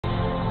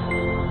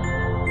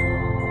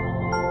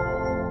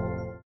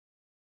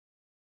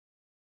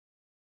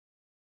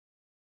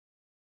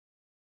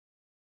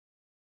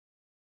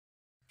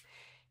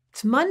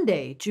It's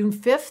Monday, June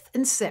 5th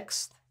and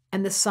 6th,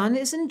 and the sun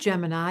is in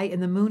Gemini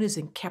and the moon is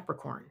in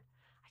Capricorn.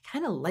 I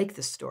kind of like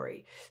this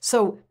story.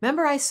 So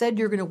remember I said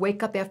you're going to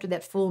wake up after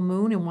that full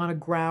moon and want to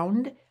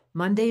ground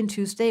Monday and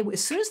Tuesday?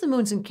 As soon as the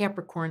moon's in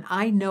Capricorn,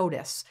 I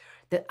notice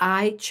that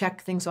I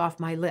check things off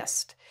my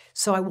list.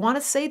 So I want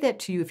to say that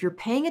to you. If you're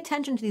paying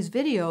attention to these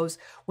videos,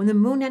 when the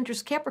moon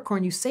enters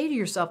Capricorn, you say to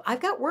yourself,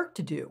 I've got work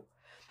to do.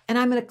 And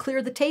I'm going to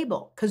clear the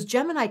table because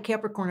Gemini,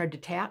 Capricorn are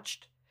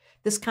detached.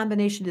 This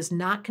combination is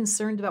not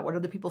concerned about what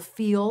other people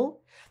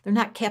feel. They're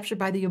not captured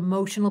by the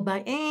emotional,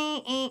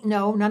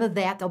 no, none of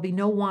that. There'll be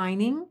no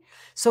whining.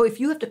 So if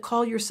you have to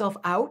call yourself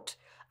out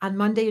on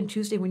Monday and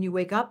Tuesday when you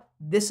wake up,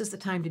 this is the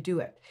time to do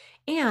it.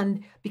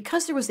 And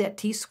because there was that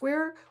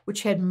T-square,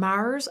 which had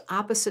Mars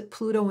opposite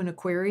Pluto in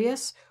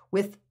Aquarius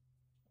with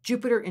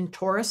Jupiter in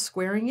Taurus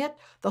squaring it,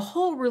 the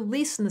whole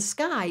release in the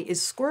sky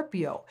is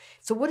Scorpio.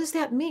 So what does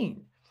that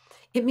mean?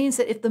 It means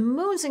that if the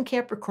moon's in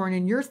Capricorn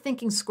and you're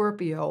thinking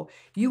Scorpio,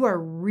 you are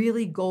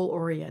really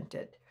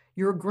goal-oriented.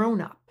 You're a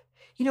grown-up.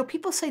 You know,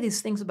 people say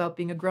these things about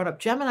being a grown-up.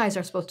 Geminis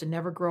are supposed to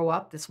never grow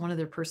up. That's one of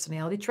their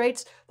personality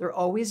traits. They're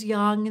always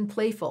young and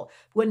playful.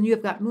 When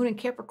you've got moon in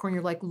Capricorn,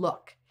 you're like,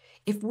 look,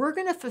 if we're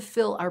going to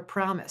fulfill our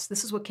promise,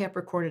 this is what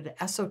Capricorn at an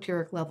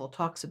esoteric level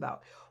talks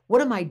about.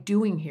 What am I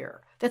doing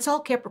here? That's all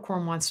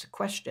Capricorn wants to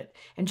question.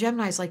 And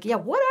Gemini's like, yeah,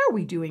 what are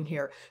we doing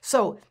here?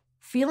 So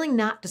feeling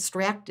not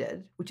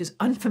distracted, which is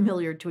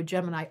unfamiliar to a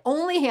Gemini,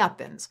 only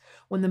happens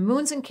when the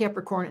moon's in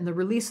Capricorn and the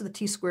release of the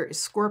T-square is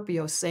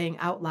Scorpio saying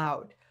out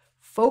loud,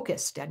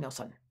 focus,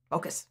 Danielson,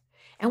 focus.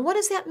 And what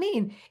does that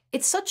mean?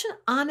 It's such an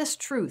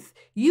honest truth.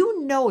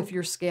 You know if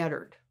you're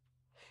scattered.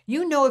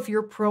 You know if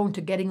you're prone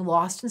to getting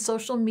lost in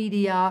social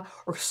media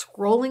or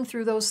scrolling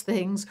through those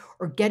things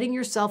or getting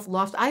yourself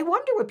lost. I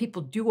wonder what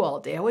people do all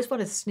day. I always want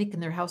to sneak in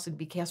their house and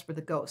be Casper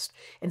the Ghost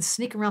and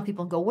sneak around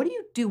people and go, what do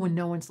you do when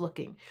no one's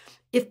looking?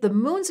 If the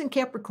moon's in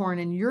Capricorn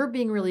and you're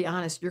being really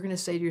honest, you're going to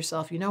say to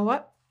yourself, you know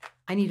what?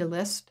 I need a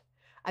list.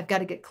 I've got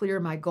to get clear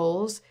of my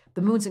goals.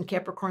 The moon's in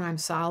Capricorn. I'm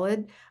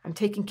solid. I'm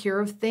taking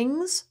care of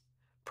things,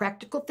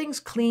 practical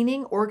things,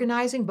 cleaning,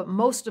 organizing, but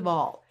most of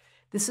all,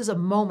 this is a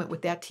moment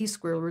with that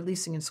T-square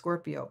releasing in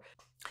Scorpio.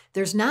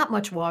 There's not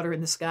much water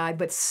in the sky,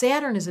 but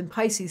Saturn is in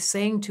Pisces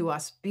saying to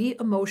us, be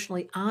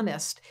emotionally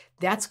honest.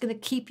 That's going to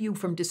keep you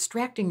from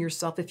distracting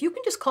yourself if you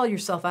can just call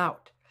yourself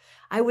out.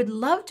 I would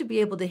love to be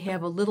able to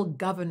have a little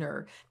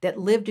governor that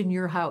lived in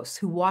your house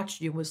who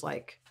watched you and was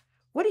like,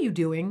 what are you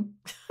doing?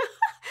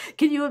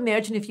 Can you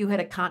imagine if you had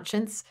a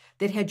conscience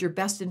that had your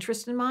best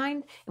interest in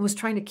mind and was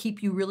trying to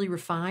keep you really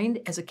refined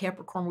as a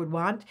Capricorn would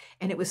want,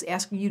 and it was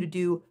asking you to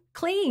do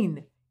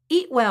clean,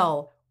 eat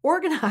well,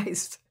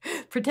 organized,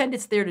 pretend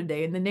it's there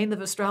today. In the name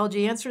of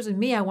Astrology Answers and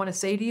me, I want to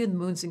say to you, the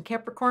moon's in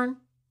Capricorn,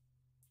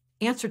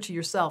 answer to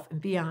yourself and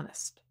be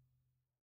honest.